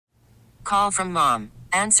Call from mom.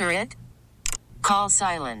 Answer it. Call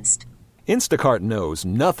silenced. Instacart knows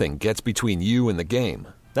nothing gets between you and the game.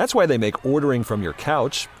 That's why they make ordering from your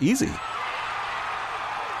couch easy.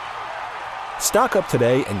 Stock up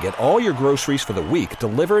today and get all your groceries for the week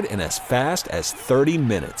delivered in as fast as 30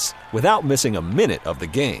 minutes without missing a minute of the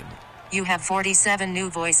game. You have 47 new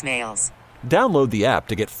voicemails. Download the app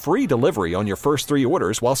to get free delivery on your first 3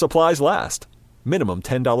 orders while supplies last. Minimum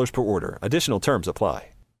 $10 per order. Additional terms apply.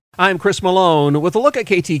 I'm Chris Malone with a look at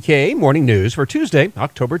KTK Morning News for Tuesday,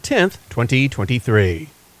 October 10th, 2023.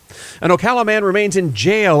 An Ocala man remains in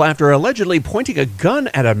jail after allegedly pointing a gun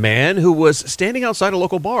at a man who was standing outside a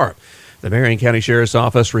local bar. The Marion County Sheriff's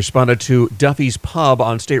Office responded to Duffy's Pub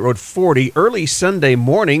on State Road 40 early Sunday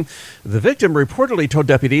morning. The victim reportedly told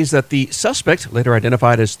deputies that the suspect, later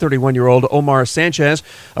identified as 31-year-old Omar Sanchez,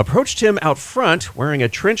 approached him out front wearing a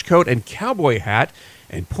trench coat and cowboy hat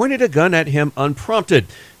and pointed a gun at him unprompted.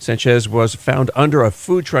 Sanchez was found under a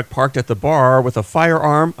food truck parked at the bar with a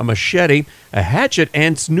firearm, a machete, a hatchet,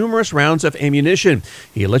 and numerous rounds of ammunition.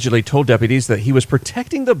 He allegedly told deputies that he was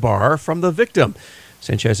protecting the bar from the victim.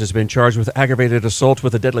 Sanchez has been charged with aggravated assault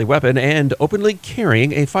with a deadly weapon and openly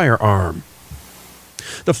carrying a firearm.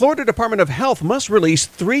 The Florida Department of Health must release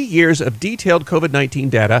 3 years of detailed COVID-19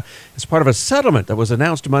 data as part of a settlement that was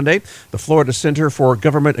announced Monday. The Florida Center for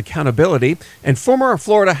Government Accountability and former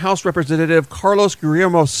Florida House Representative Carlos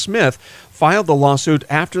Guillermo Smith filed the lawsuit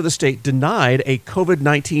after the state denied a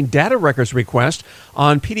COVID-19 data records request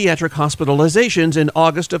on pediatric hospitalizations in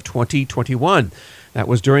August of 2021. That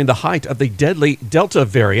was during the height of the deadly Delta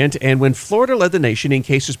variant and when Florida led the nation in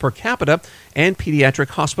cases per capita and pediatric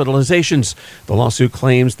hospitalizations. The lawsuit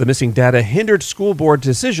claims the missing data hindered school board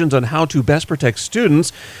decisions on how to best protect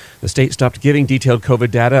students. The state stopped giving detailed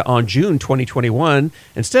COVID data on June 2021,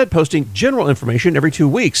 instead posting general information every 2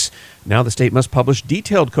 weeks. Now the state must publish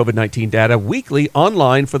detailed COVID-19 data weekly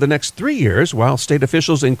online for the next 3 years, while state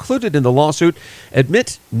officials included in the lawsuit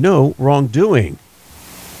admit no wrongdoing.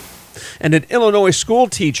 And an Illinois school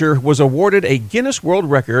teacher was awarded a Guinness World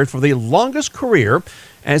Record for the longest career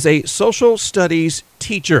as a social studies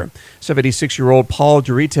teacher. 76-year-old Paul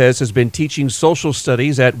Durites has been teaching social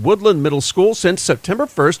studies at Woodland Middle School since September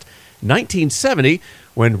 1st, 1970,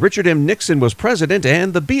 when Richard M. Nixon was president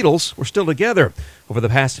and the Beatles were still together. Over the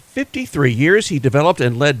past 53 years, he developed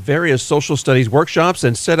and led various social studies workshops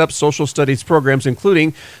and set up social studies programs,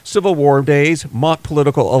 including Civil War days, mock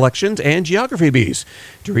political elections, and geography bees.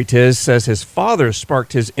 Durites says his father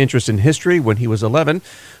sparked his interest in history when he was 11.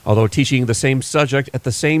 Although teaching the same subject at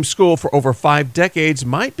the same school for over 5 decades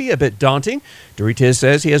might be a bit daunting, Durites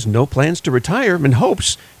says he has no plans to retire and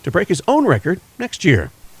hopes to break his own record next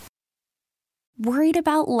year. Worried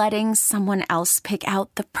about letting someone else pick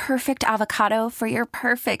out the perfect avocado for your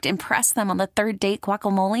perfect impress them on the third date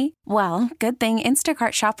guacamole? Well, good thing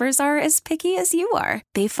Instacart shoppers are as picky as you are.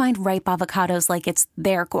 They find ripe avocados like it's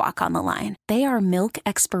their guac on the line. They are milk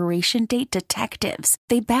expiration date detectives.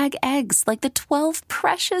 They bag eggs like the 12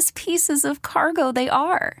 precious pieces of cargo they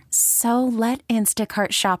are. So let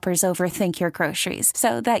Instacart shoppers overthink your groceries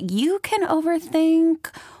so that you can overthink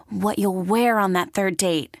what you'll wear on that third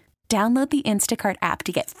date. Download the Instacart app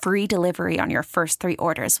to get free delivery on your first 3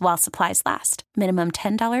 orders while supplies last. Minimum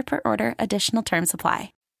 $10 per order. Additional terms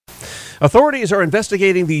apply. Authorities are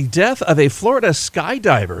investigating the death of a Florida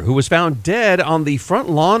skydiver who was found dead on the front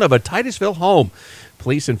lawn of a Titusville home.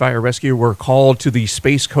 Police and fire rescue were called to the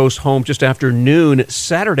Space Coast home just after noon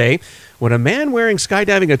Saturday when a man wearing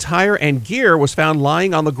skydiving attire and gear was found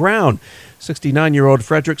lying on the ground. 69-year-old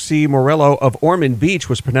Frederick C. Morello of Ormond Beach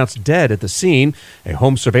was pronounced dead at the scene. A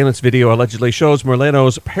home surveillance video allegedly shows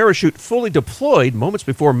Morello's parachute fully deployed moments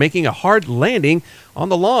before making a hard landing on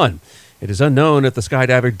the lawn. It is unknown if the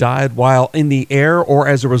skydiver died while in the air or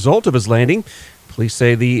as a result of his landing. Police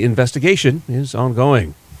say the investigation is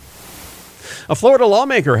ongoing. A Florida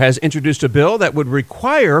lawmaker has introduced a bill that would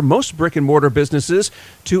require most brick-and-mortar businesses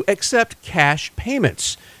to accept cash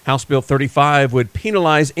payments. House Bill 35 would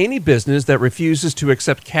penalize any business that refuses to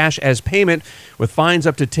accept cash as payment with fines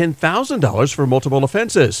up to $10,000 for multiple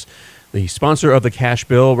offenses. The sponsor of the cash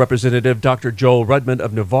bill, Representative Dr. Joel Rudman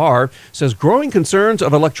of Navarre, says growing concerns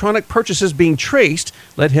of electronic purchases being traced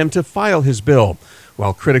led him to file his bill.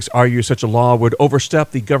 While critics argue such a law would overstep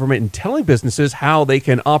the government in telling businesses how they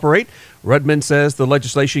can operate, Rudman says the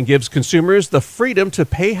legislation gives consumers the freedom to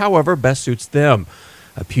pay however best suits them.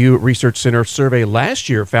 A Pew Research Center survey last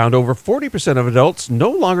year found over 40% of adults no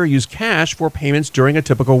longer use cash for payments during a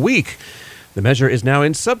typical week. The measure is now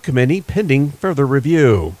in subcommittee pending further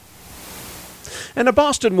review. And a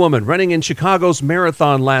Boston woman running in Chicago's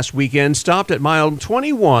marathon last weekend stopped at mile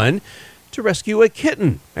 21 to rescue a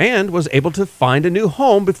kitten and was able to find a new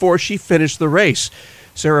home before she finished the race.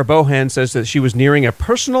 Sarah Bohan says that she was nearing a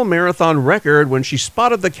personal marathon record when she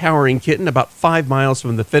spotted the cowering kitten about 5 miles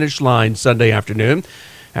from the finish line Sunday afternoon.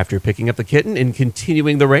 After picking up the kitten and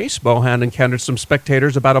continuing the race, Bohan encountered some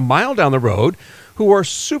spectators about a mile down the road who were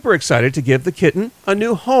super excited to give the kitten a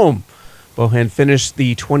new home. Bohan finished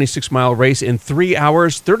the 26-mile race in 3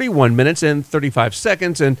 hours, 31 minutes, and 35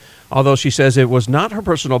 seconds, and although she says it was not her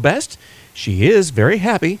personal best, she is very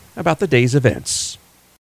happy about the day's events.